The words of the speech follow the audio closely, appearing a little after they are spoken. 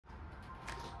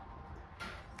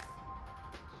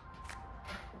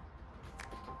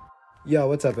Yo,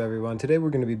 what's up everyone? Today we're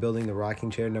going to be building the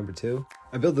rocking chair number 2.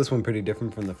 I built this one pretty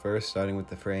different from the first, starting with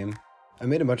the frame. I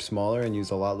made it much smaller and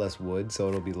used a lot less wood, so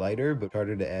it'll be lighter but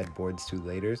harder to add boards to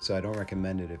later, so I don't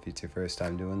recommend it if it's your first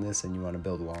time doing this and you want to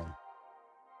build long.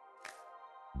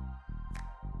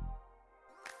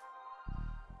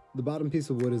 The bottom piece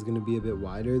of wood is going to be a bit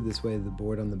wider, this way the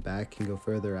board on the back can go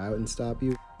further out and stop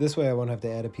you. This way I won't have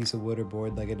to add a piece of wood or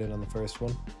board like I did on the first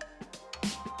one.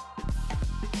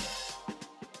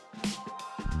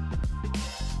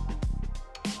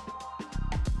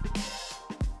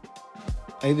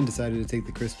 I even decided to take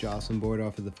the Chris Jocelyn board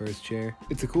off of the first chair.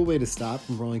 It's a cool way to stop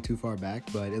from rolling too far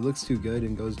back, but it looks too good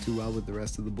and goes too well with the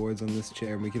rest of the boards on this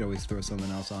chair, and we could always throw something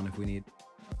else on if we need.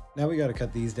 Now we gotta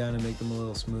cut these down and make them a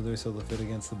little smoother so they'll fit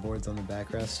against the boards on the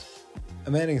backrest.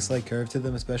 I'm adding a slight curve to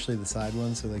them, especially the side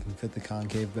ones, so they can fit the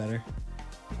concave better.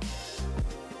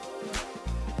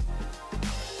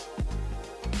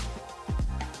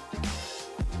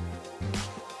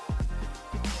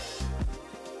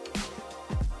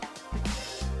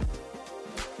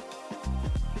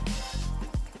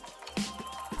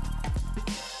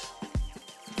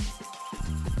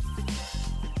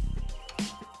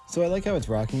 So I like how it's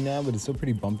rocking now, but it's still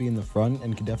pretty bumpy in the front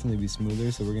and could definitely be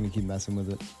smoother, so we're going to keep messing with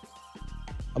it.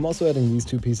 I'm also adding these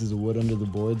 2 pieces of wood under the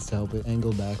boards to help it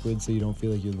angle backwards so you don't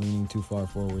feel like you're leaning too far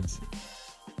forwards.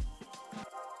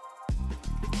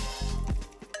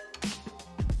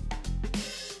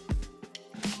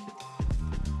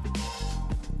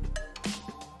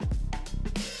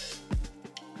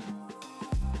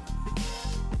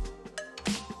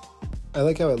 I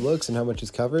like how it looks and how much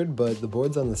is covered, but the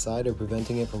boards on the side are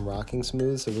preventing it from rocking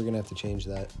smooth, so we're gonna have to change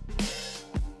that.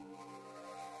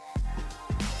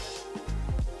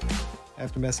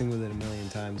 After messing with it a million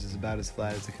times, it's about as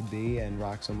flat as it could be and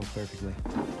rocks almost perfectly.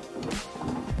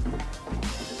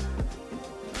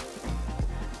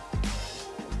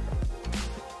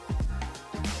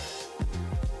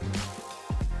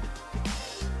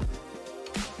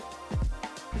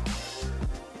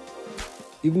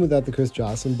 Even without the Chris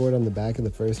Jocelyn board on the back of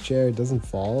the first chair, it doesn't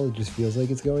fall, it just feels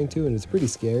like it's going to, and it's pretty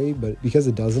scary, but because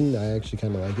it doesn't, I actually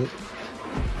kind of like it.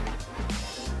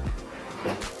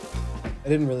 I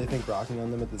didn't really think rocking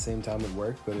on them at the same time would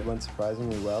work, but it went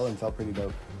surprisingly well and felt pretty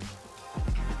dope.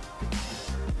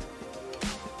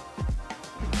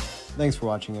 Thanks for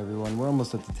watching everyone. We're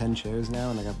almost up to 10 chairs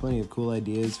now, and I got plenty of cool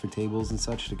ideas for tables and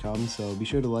such to come, so be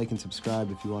sure to like and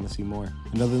subscribe if you want to see more.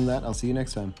 And other than that, I'll see you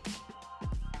next time.